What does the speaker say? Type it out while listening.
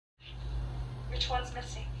which one's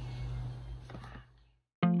missing?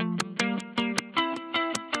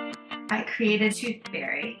 I created Tooth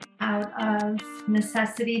Fairy out of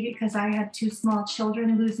necessity because I had two small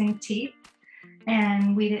children losing teeth,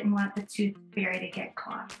 and we didn't want the Tooth Fairy to get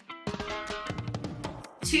caught.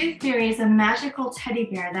 Tooth Fairy is a magical teddy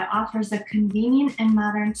bear that offers a convenient and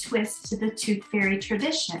modern twist to the Tooth Fairy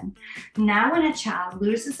tradition. Now when a child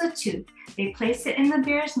loses a tooth, they place it in the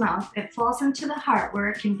bear's mouth, it falls into the heart where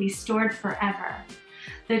it can be stored forever.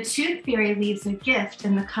 The Tooth Fairy leaves a gift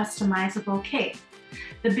in the customizable cape.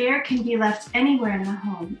 The bear can be left anywhere in the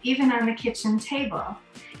home, even on the kitchen table.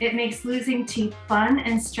 It makes losing teeth fun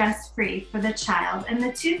and stress-free for the child and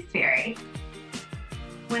the Tooth Fairy.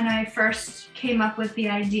 When I first came up with the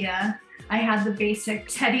idea, I had the basic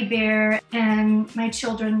teddy bear, and my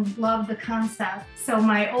children loved the concept. So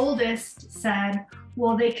my oldest said,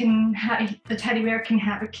 well, the teddy bear can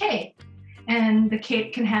have a cape, and the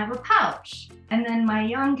cape can have a pouch. And then my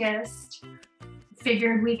youngest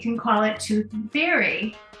figured we can call it Tooth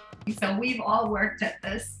Fairy. So we've all worked at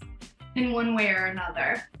this in one way or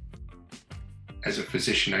another. As a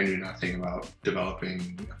physician, I knew nothing about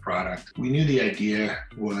developing a product. We knew the idea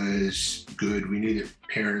was good. We knew that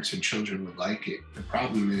parents and children would like it. The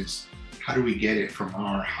problem is, how do we get it from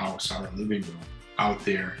our house, our living room, out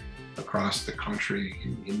there across the country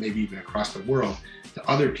and maybe even across the world to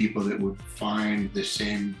other people that would find the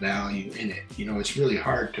same value in it? You know, it's really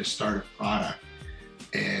hard to start a product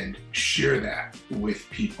and share that with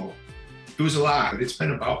people. It was a lot, but it's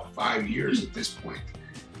been about 5 years at this point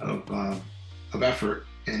of effort,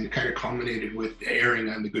 and kind of culminated with airing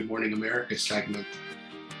on the Good Morning America segment.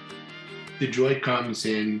 The joy comes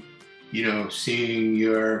in, you know, seeing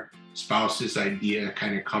your spouse's idea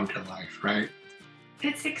kind of come to life, right?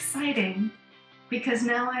 It's exciting because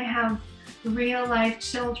now I have real life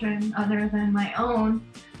children other than my own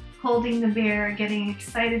holding the bear, getting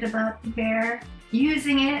excited about the bear,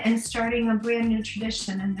 using it, and starting a brand new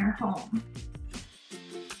tradition in their home.